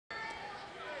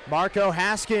Marco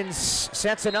Haskins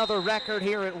sets another record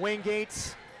here at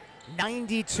Wingate.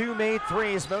 92 made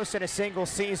threes, most in a single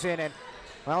season. And,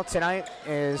 well, tonight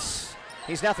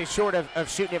he's nothing short of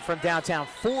shooting it from downtown.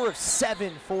 4 of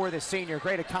 7 for the senior.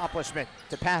 Great accomplishment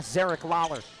to pass Zarek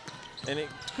Lawler. And it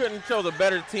couldn't show the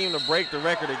better team to break the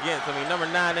record against. I mean, number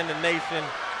 9 in the nation.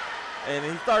 And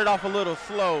he started off a little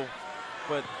slow.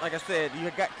 But like I said, you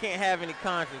can't have any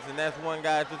conscience. And that's one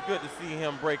guy. It's just good to see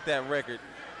him break that record.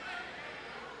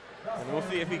 And we'll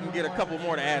see if he can get a couple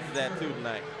more to add to that too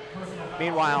tonight.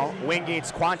 Meanwhile,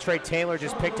 Wingate's Quantre Taylor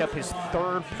just picked up his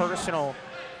 3rd personal.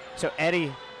 So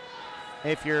Eddie,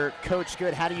 if you're Coach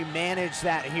Good, how do you manage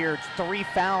that here? 3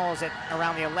 fouls at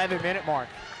around the 11-minute mark.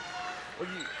 Well,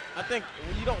 I think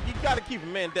you've got to keep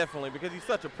him in definitely because he's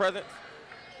such a presence.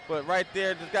 But right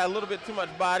there, just got a little bit too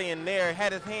much body in there.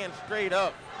 Had his hand straight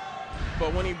up.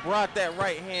 But when he brought that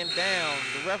right hand down,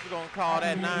 the refs are going to call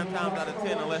that 9 times out of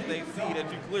 10 unless they see that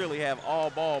you clearly have all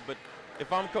ball. But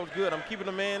if I'm Coach Good, I'm keeping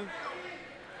him in.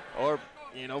 Or,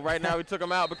 you know, right now we took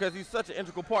him out because he's such an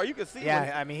integral part. You can see.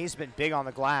 Yeah, I mean, he's been big on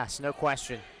the glass, no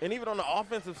question. And even on the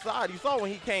offensive side, you saw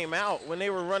when he came out, when they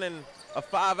were running a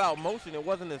 5-out motion, it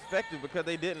wasn't as effective because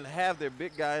they didn't have their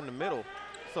big guy in the middle.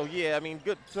 So, yeah, I mean,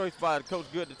 good choice by Coach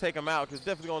Good to take him out because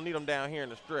definitely going to need him down here in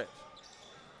the stretch.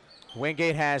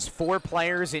 Wingate has 4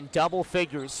 players in double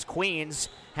figures. Queens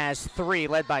has 3,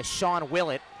 led by Sean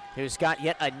Willett, who's got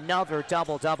yet another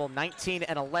double-double, 19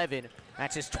 and 11.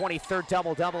 That's his 23rd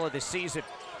double-double of the season.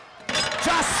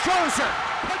 Josh Strozer,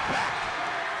 putback.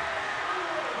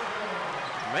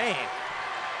 Man,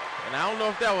 and I don't know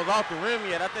if that was off the rim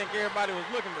yet. I think everybody was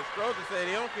looking, but Strozer said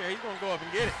he don't care. He's going to go up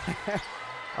and get it.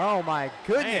 Oh, my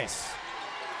goodness. Man.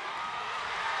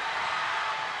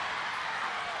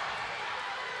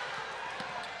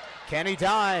 Kenny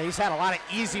Dye, he's had a lot of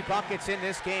easy buckets in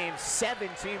this game.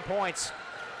 17 points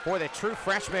for the true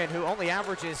freshman who only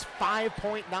averages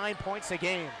 5.9 points a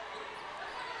game.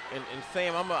 And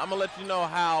Sam, I'm gonna let you know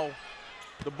how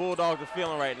the Bulldogs are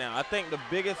feeling right now. I think the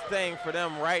biggest thing for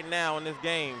them right now in this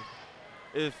game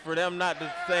is for them not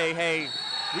to say, hey,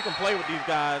 we can play with these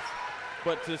guys,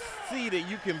 but to see that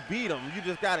you can beat them. You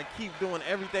just got to keep doing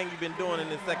everything you've been doing in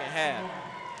the second half.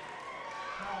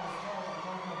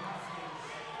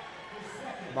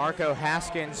 Marco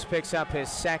Haskins picks up his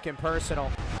 2nd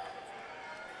personal.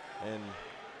 And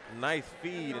nice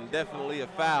feed and definitely a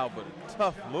foul, but a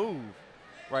tough move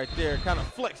right there. Kind of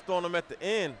flexed on him at the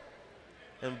end.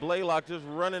 And Blaylock just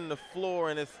running the floor,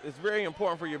 and it's very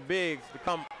important for your bigs to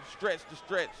come stretch to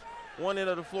stretch, one end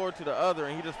of the floor to the other,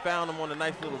 and he just found him on a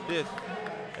nice little dish.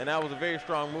 And that was a very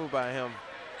strong move by him.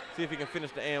 See if he can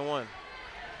finish the and one.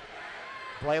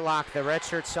 Blaylock, the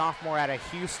redshirt sophomore out of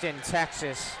Houston,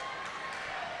 Texas.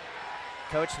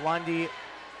 Coach Lundy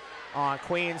on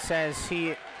Queens says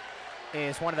he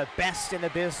is one of the best in the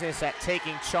business at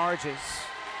taking charges.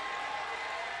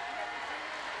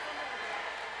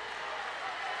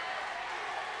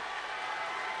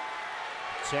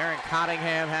 Jaron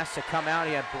Cottingham has to come out.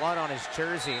 He had blood on his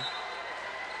jersey.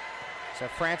 So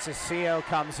Franciscio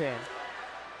comes in.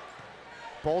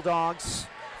 Bulldogs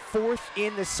 4th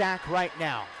in the SAC right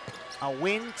now. A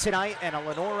win tonight and a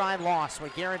Lenoir loss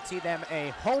would guarantee them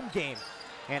a home game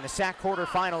in the SAC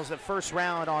quarterfinals, the first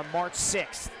round on March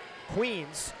 6th.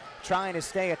 Queens trying to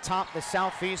stay atop the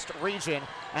Southeast region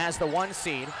as the 1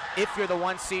 seed. If you're the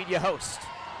 1 seed, you host.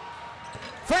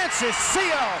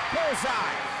 Franciscio,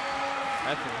 bullseye.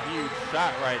 That's a huge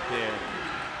shot right there.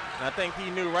 And I think he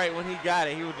knew right when he got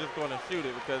it, he was just going to shoot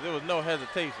it because there was no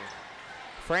hesitation.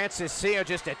 Franciscio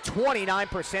just a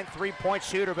 29% three-point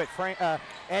shooter, but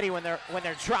Eddie, when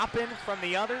they're dropping from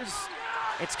the others,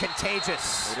 it's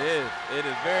contagious. It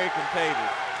is very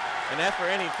contagious. And that's for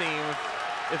any team.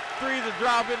 If threes are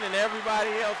dropping, then everybody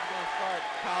else is going to start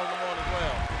piling them on as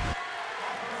well.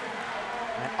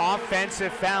 An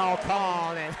offensive foul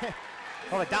called, and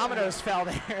well, the dominoes fell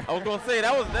there. I was going to say,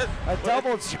 that's a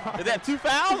double drop. Is that 2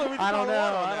 fouls? Or we I don't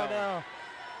know.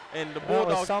 And the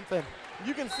Bulldogs, something.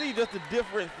 You can see just the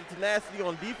difference, the tenacity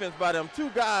on defense by them. 2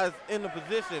 guys in the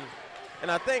position. And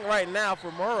I think right now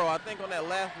for Murrow, I think on that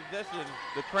last possession,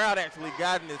 the crowd actually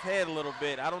got in his head a little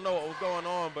bit. I don't know what was going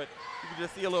on, but you can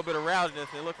just see a little bit of rowdiness,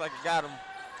 and it looks like it got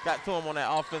to him on that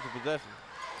offensive possession.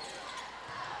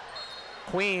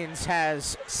 Queens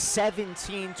has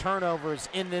 17 turnovers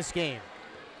in this game.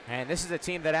 And this is a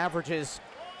team that averages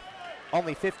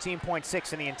only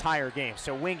 15.6 in the entire game.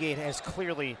 So Wingate has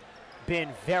clearly been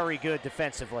very good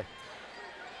defensively.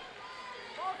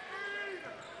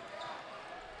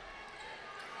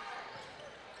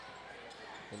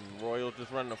 And Royal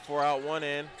just running a 4-out 1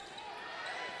 in.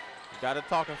 Got to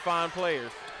talk and find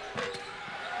players.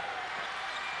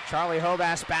 Charlie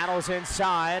Hobass battles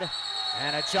inside,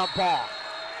 and a jump ball.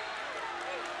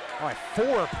 Boy,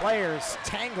 4 players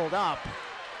tangled up.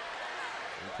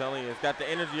 I'm telling you, it's got the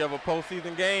energy of a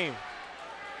postseason game.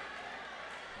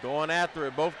 Going after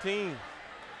it, both teams.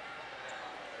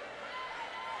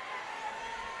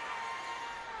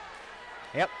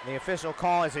 Yep, the official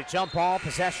call is a jump ball,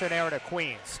 possession error to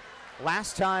Queens.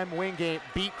 Last time Wingate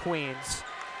beat Queens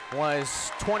was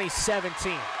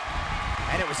 2017,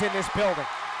 and it was in this building.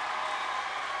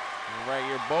 And right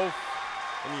here, both,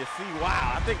 and you see,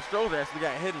 wow, I think Strozer actually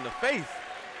got hit in the face.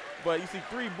 But you see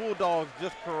 3 Bulldogs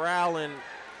just corralling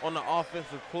on the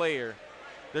offensive player.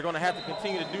 They're going to have to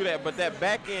continue to do that, but that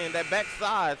back end, that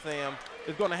backside, Sam,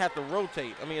 is going to have to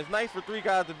rotate. I mean, it's nice for 3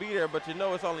 guys to be there, but you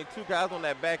know it's only 2 guys on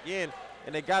that back end,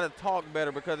 and they got to talk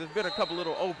better because there's been a couple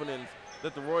little openings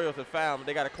that the Royals have found, but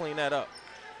they got to clean that up.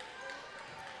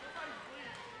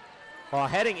 Well,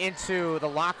 heading into the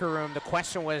locker room, the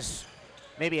question was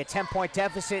maybe a 10-point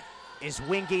deficit. Is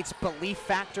Wingate's belief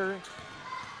factor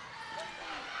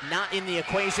not in the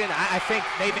equation? I think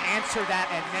they've answered that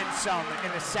and then some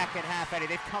in the second half, Eddie.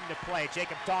 They've come to play.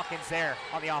 Jacob Dawkins there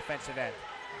on the offensive end.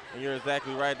 And you're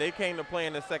exactly right. They came to play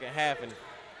in the second half, and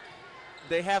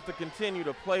they have to continue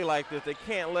to play like this. They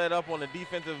can't let up on the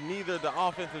defensive, neither the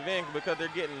offensive end, because they're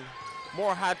getting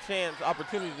more high chance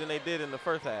opportunities than they did in the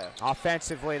first half.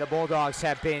 Offensively, the Bulldogs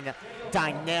have been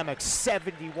dynamic,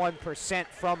 71%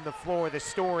 from the floor, the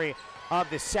story of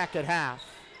the second half.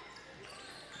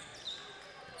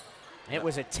 It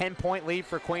was a 10-point lead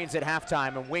for Queens at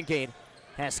halftime, and Wingate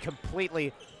has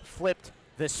completely flipped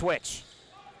the switch.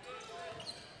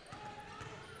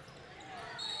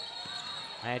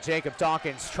 And Jacob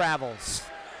Dawkins travels.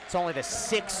 It's only the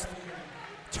 6th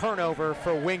turnover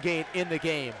for Wingate in the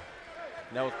game.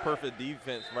 And that was perfect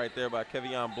defense right there by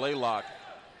Kevion Blaylock.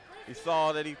 He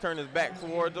saw that he turned his back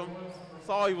towards him.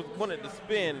 Saw he wanted to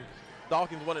spin.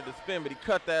 Dawkins wanted to spin, but he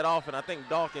cut that off, and I think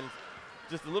Dawkins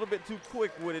just a little bit too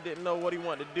quick with it, didn't know what he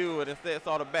wanted to do, and instead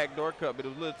saw the backdoor cut, but it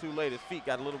was a little too late. His feet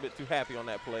got a little bit too happy on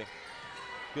that play.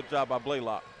 Good job by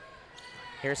Blaylock.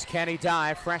 Here's Kenny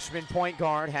Dye, freshman point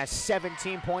guard, has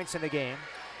 17 points in the game.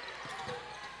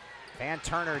 Van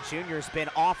Turner Jr. has been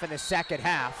off in the second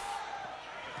half.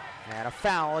 And a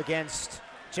foul against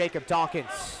Jacob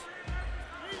Dawkins.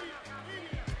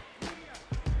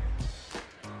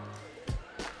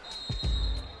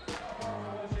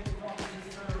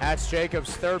 That's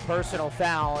Jacob's 3rd personal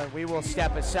foul, and we will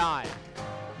step aside.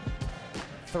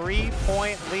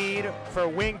 3-point lead for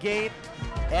Wingate.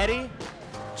 Eddie,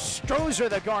 Strozer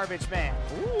the garbage man.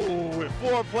 Ooh, with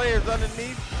 4 players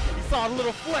underneath. You saw a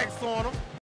little flex on him.